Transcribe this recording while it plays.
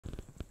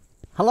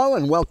Hello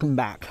and welcome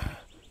back.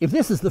 If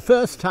this is the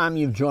first time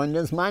you've joined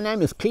us, my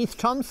name is Keith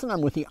Thompson. I'm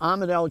with the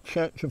Armadale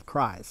Church of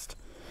Christ.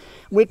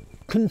 We're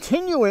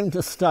continuing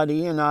to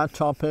study in our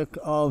topic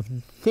of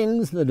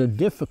things that are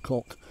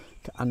difficult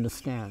to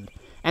understand.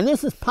 And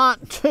this is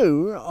part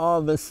 2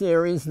 of a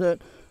series that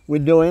we're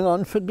doing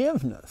on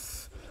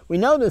forgiveness. We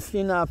noticed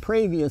in our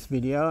previous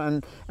video,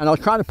 and I'll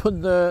try to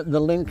put the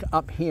link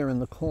up here in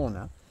the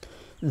corner,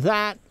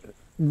 that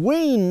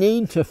we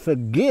need to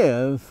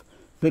forgive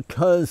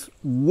because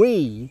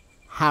we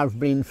have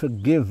been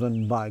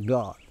forgiven by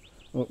God.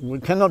 We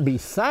cannot be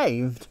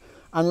saved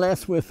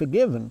unless we're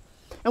forgiven.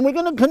 And we're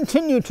going to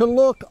continue to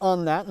look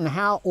on that and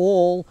how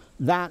all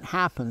that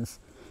happens,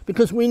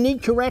 because we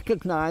need to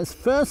recognize,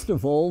 first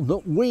of all,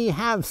 that we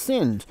have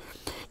sinned.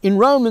 In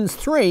Romans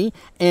 3,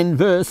 in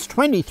verse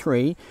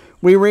 23,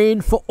 we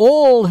read, "For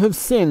all have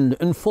sinned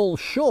and fall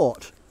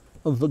short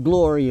of the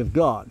glory of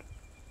God."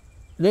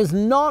 There's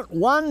not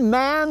one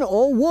man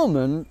or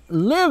woman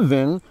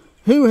living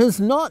who has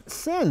not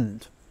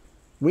sinned.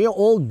 We are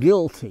all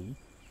guilty,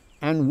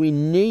 and we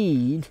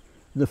need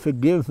the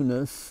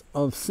forgiveness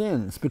of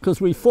sins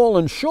because we've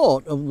fallen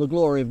short of the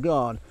glory of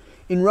God.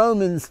 In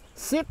Romans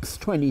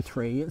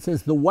 6:23, it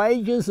says, "The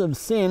wages of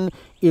sin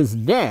is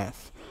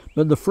death,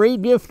 but the free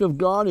gift of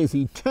God is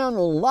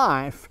eternal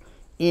life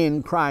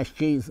in Christ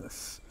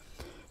Jesus."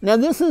 Now,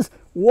 this is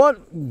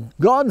what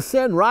God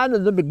said right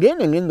at the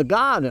beginning in the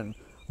garden,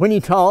 when he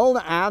told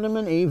Adam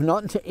and Eve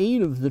not to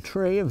eat of the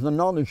tree of the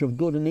knowledge of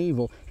good and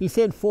evil. He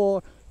said,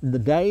 "For the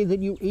day that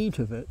you eat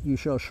of it, you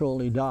shall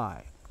surely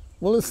die."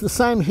 Well, it's the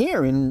same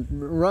here in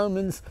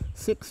Romans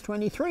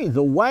 6:23.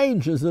 The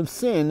wages of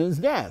sin is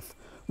death.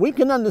 We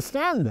can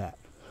understand that.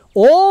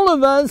 All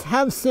of us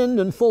have sinned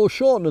and fall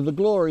short of the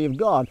glory of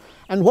God.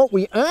 And what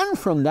we earn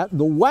from that,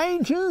 the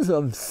wages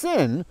of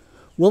sin,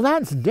 well,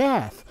 that's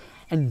death.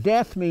 And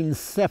death means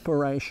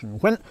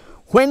separation.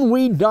 When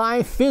we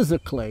die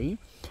physically,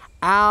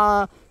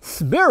 our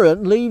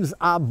spirit leaves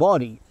our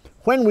body.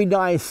 When we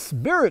die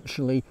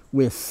spiritually,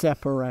 we're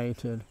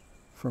separated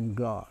from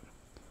God.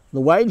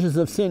 The wages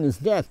of sin is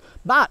death,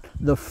 but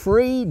the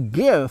free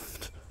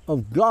gift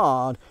of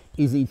God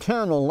is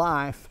eternal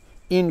life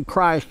in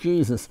Christ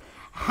Jesus.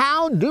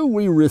 How do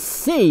we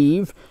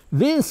receive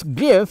this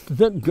gift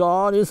that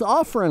God is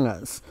offering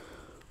us?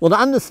 Well, to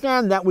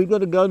understand that, we've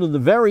got to go to the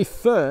very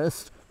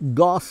first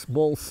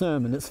gospel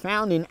sermon. It's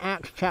found in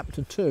Acts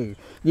chapter 2.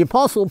 The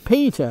Apostle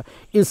Peter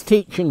is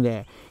teaching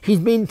there. He's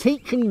been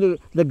teaching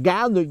the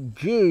gathered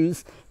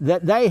Jews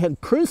that they had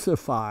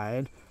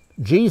crucified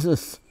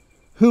Jesus,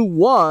 who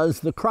was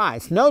the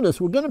Christ. Notice,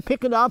 we're going to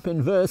pick it up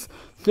in verse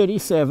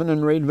 37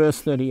 and read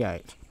verse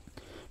 38.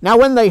 "Now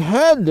when they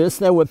heard this,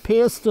 they were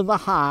pierced to the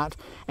heart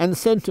and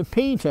said to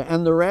Peter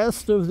and the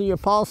rest of the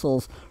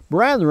apostles,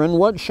 'Brethren,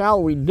 what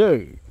shall we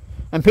do?'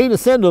 And Peter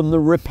said to them,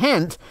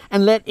 'Repent,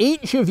 and let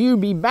each of you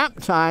be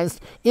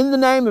baptized in the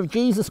name of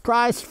Jesus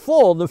Christ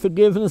for the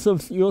forgiveness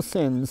of your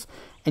sins,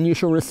 and you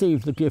shall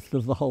receive the gift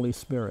of the Holy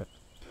Spirit.'"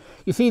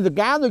 You see, the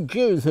gathered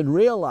Jews had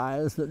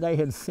realized that they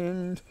had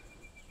sinned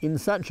in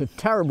such a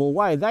terrible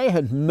way. They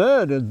had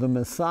murdered the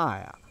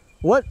Messiah.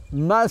 What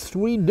must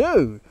we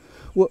do?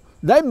 Well,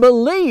 they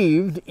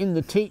believed in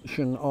the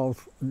teaching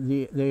of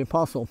the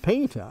Apostle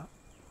Peter.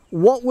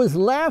 What was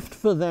left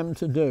for them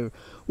to do?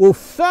 Well,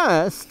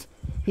 first,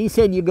 he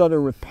said you've got to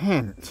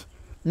repent.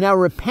 Now,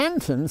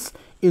 repentance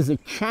is a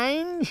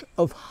change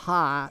of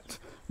heart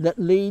that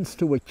leads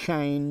to a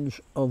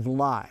change of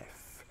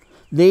life.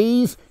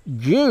 These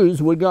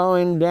Jews were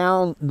going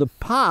down the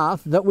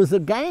path that was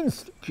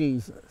against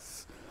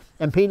Jesus.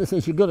 And Peter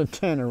says you've got to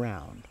turn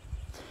around.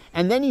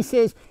 And then he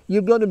says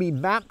you've got to be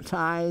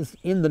baptized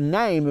in the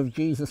name of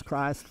Jesus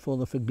Christ for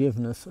the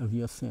forgiveness of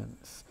your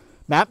sins.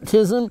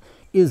 Baptism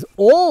is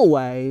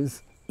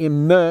always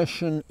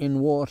immersion in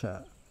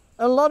water.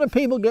 A lot of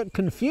people get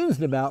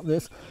confused about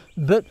this,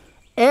 but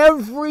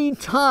every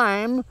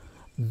time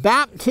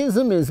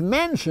baptism is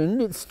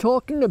mentioned, it's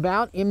talking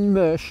about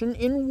immersion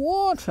in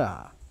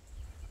water.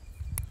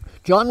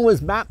 John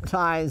was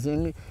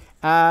baptizing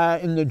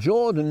in the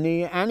Jordan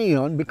near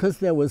Antioch because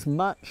there was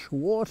much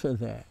water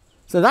there.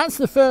 So that's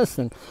the first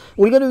thing.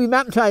 We're going to be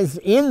baptized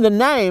in the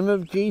name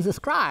of Jesus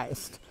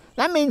Christ.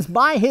 That means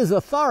by his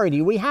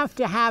authority. We have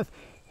to have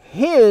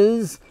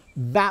his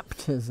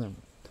baptism.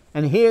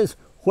 And here's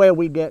where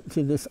we get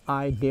to this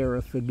idea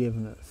of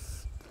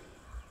forgiveness.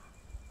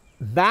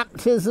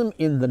 Baptism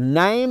in the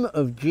name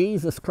of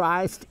Jesus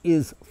Christ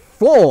is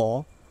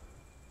for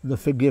the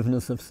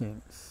forgiveness of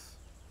sins.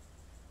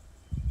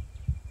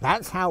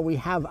 That's how we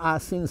have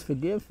our sins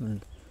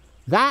forgiven.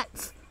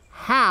 That's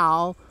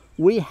how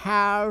we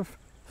have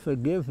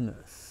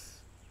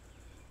forgiveness.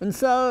 And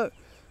so,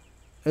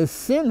 a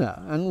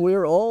sinner, and we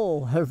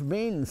all have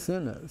been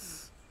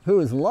sinners,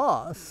 who is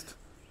lost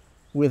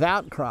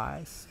without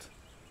Christ.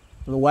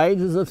 The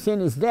wages of sin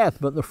is death,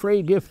 but the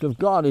free gift of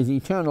God is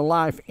eternal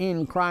life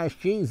in Christ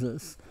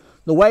Jesus.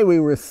 The way we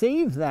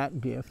receive that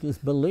gift is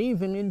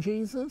believing in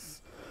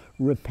Jesus,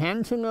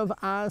 repenting of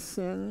our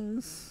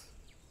sins,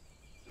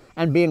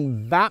 and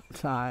being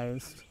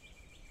baptized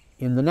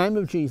in the name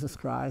of Jesus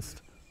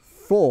Christ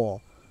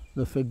for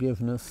the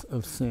forgiveness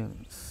of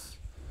sins.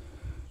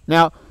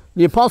 Now,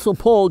 the Apostle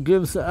Paul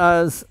gives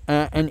us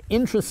an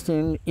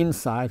interesting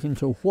insight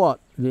into what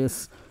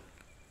this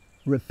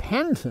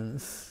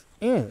repentance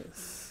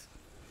is.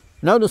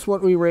 Notice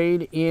what we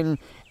read in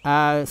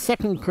 2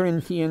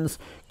 Corinthians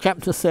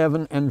chapter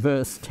 7 and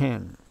verse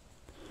 10.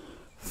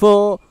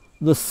 For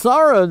the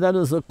sorrow that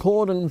is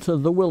according to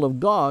the will of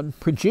God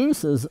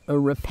produces a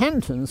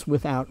repentance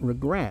without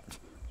regret,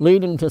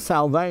 leading to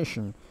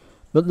salvation.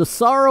 But the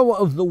sorrow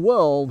of the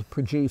world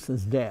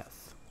produces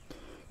death.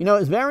 You know,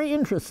 it's very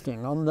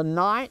interesting. On the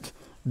night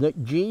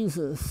that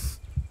Jesus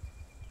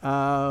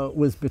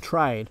was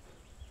betrayed,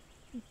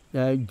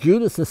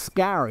 Judas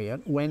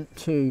Iscariot went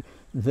to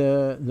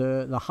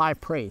the high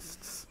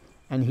priests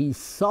and he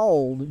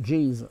sold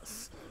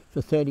Jesus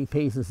for 30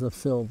 pieces of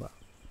silver.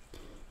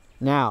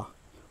 Now,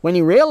 when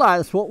he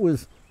realized what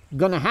was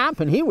going to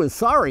happen, he was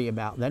sorry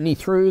about that and he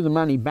threw the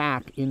money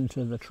back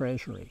into the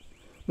treasury.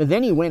 But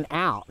then he went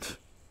out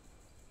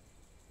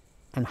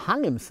and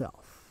hung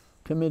himself,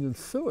 committed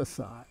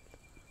suicide.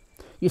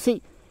 You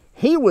see,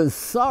 he was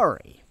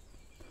sorry,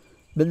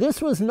 but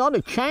this was not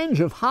a change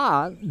of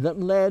heart that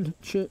led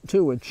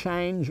to a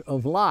change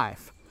of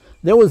life.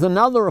 There was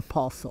another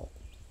apostle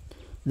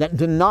that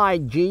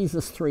denied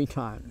Jesus 3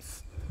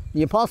 times,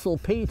 the Apostle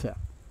Peter.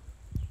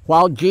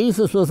 While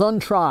Jesus was on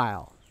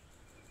trial,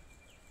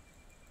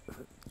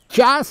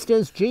 just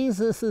as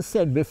Jesus has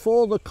said,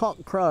 before the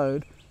cock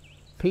crowed,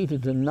 Peter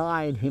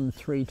denied him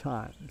 3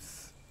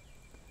 times.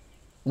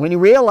 When he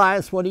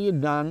realized what he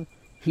had done,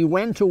 he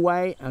went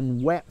away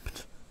and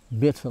wept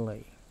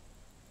bitterly.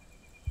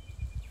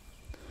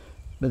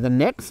 But the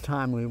next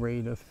time we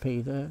read of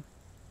Peter,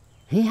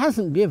 he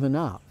hasn't given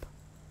up.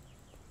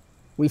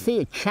 We see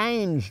a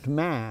changed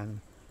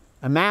man,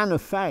 a man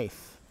of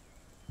faith,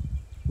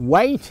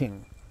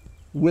 waiting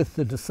with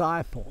the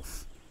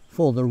disciples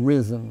for the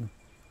risen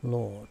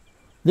Lord.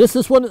 This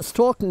is what it's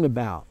talking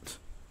about.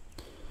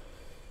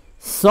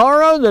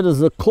 Sorrow that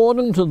is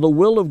according to the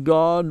will of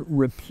God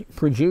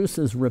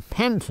produces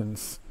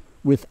repentance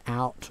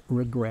without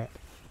regret.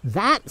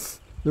 That's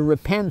the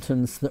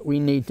repentance that we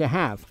need to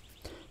have.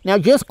 Now,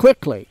 just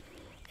quickly,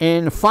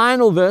 in the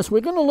final verse,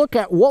 we're going to look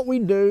at what we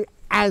do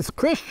as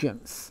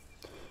Christians.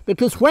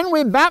 Because when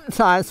we're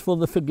baptized for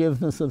the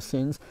forgiveness of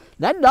sins,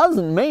 that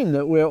doesn't mean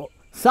that we're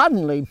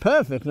suddenly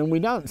perfect and we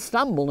don't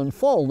stumble and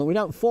fall, that we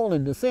don't fall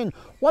into sin.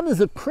 What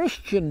does a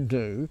Christian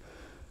do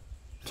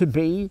to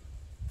be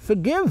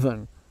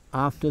forgiven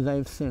after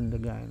they've sinned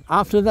again,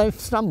 after they've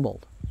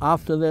stumbled,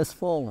 after they've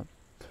fallen?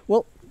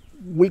 Well,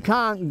 we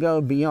can't go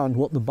beyond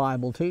what the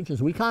Bible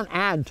teaches. We can't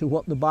add to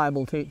what the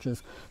Bible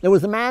teaches. There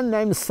was a man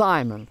named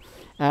Simon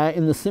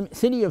in the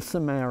city of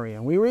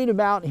Samaria. We read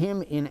about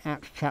him in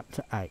Acts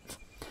chapter 8.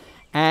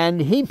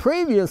 And he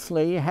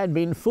previously had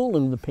been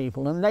fooling the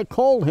people, and they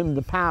called him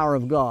the power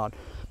of God.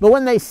 But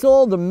when they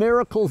saw the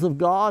miracles of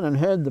God and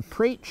heard the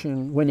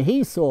preaching, when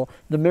he saw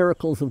the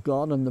miracles of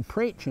God and the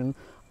preaching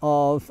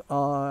of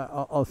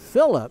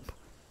Philip,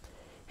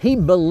 he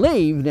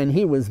believed and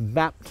he was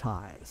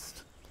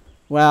baptized.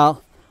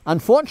 Well,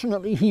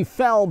 unfortunately, he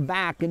fell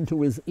back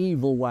into his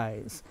evil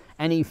ways,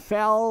 and he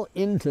fell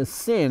into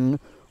sin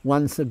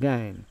once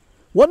again.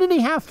 What did he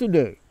have to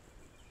do?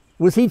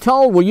 Was he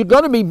told, well, you've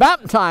got to be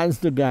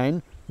baptized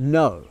again?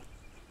 No.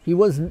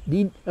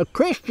 A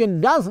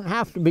Christian doesn't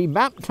have to be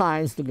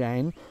baptized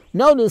again.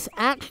 Notice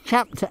Acts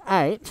chapter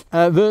 8,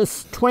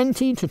 verse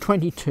 20 to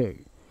 22.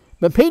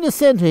 But Peter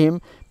said to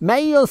him,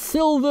 may your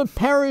silver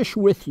perish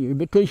with you,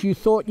 because you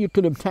thought you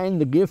could obtain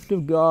the gift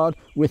of God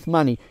with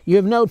money. You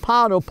have no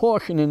part or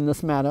portion in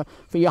this matter,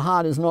 for your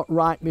heart is not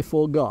right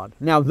before God.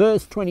 Now,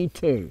 verse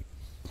 22.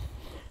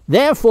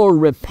 Therefore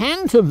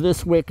repent of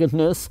this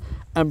wickedness,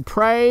 and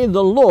pray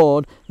the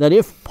Lord that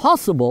if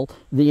possible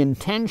the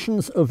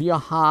intentions of your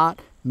heart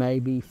may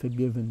be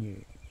forgiven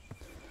you.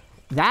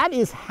 That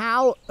is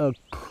how a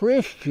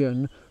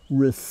Christian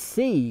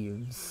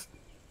receives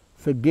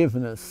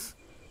forgiveness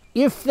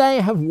if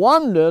they have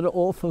wandered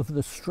off of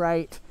the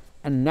straight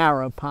and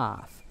narrow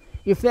path.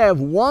 If they have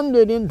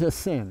wandered into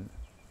sin,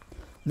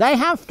 they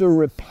have to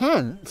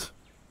repent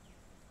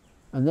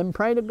and then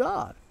pray to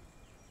God.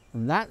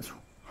 And that's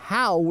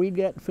how we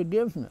get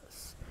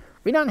forgiveness.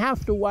 We don't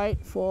have to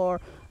wait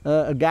for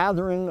a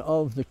gathering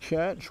of the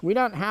church. We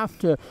don't have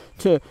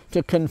to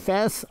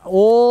confess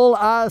all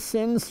our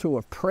sins to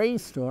a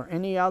priest or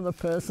any other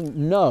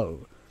person.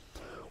 No.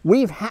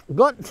 We've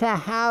got to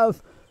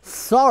have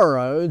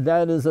sorrow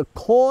that is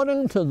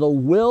according to the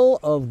will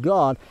of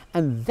God,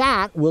 and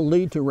that will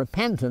lead to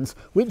repentance,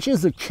 which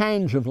is a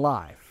change of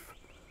life.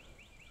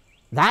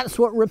 That's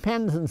what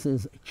repentance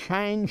is, a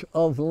change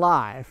of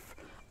life,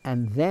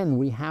 and then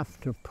we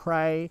have to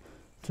pray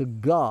to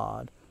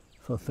God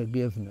for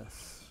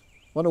forgiveness.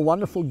 What a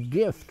wonderful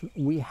gift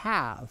we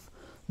have,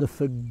 the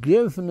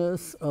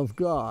forgiveness of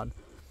God.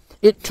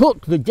 It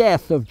took the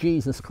death of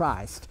Jesus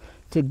Christ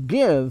to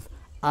give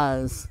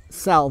us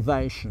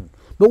salvation.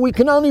 But we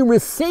can only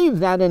receive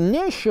that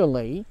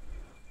initially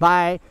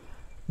by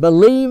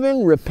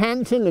believing,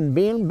 repenting, and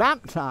being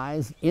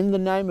baptized in the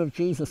name of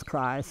Jesus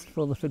Christ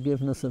for the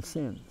forgiveness of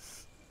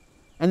sins.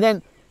 And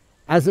then,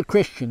 as a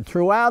Christian,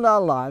 throughout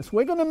our lives,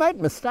 we're going to make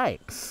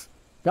mistakes.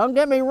 Don't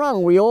get me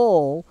wrong, we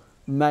all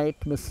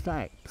make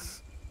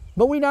mistakes.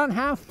 But we don't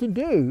have to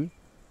do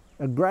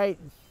a great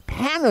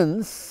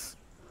penance.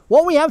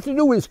 What we have to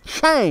do is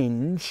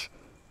change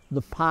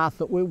the path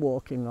that we're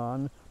walking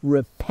on,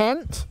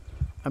 repent,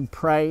 and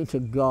pray to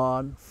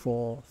God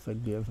for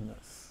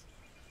forgiveness.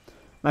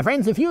 My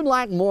friends, if you'd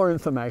like more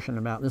information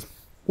about this,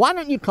 why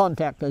don't you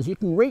contact us? You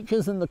can reach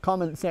us in the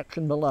comment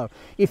section below.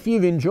 If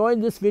you've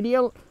enjoyed this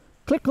video,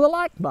 click the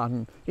like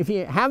button. If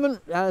you haven't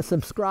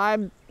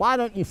subscribed, why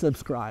don't you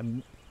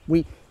subscribe?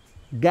 We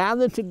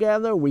gather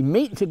together, we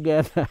meet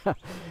together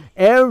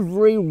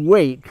every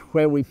week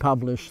where we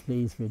publish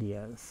these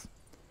videos.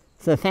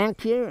 So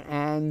thank you,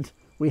 and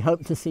we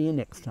hope to see you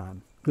next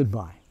time.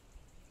 Goodbye.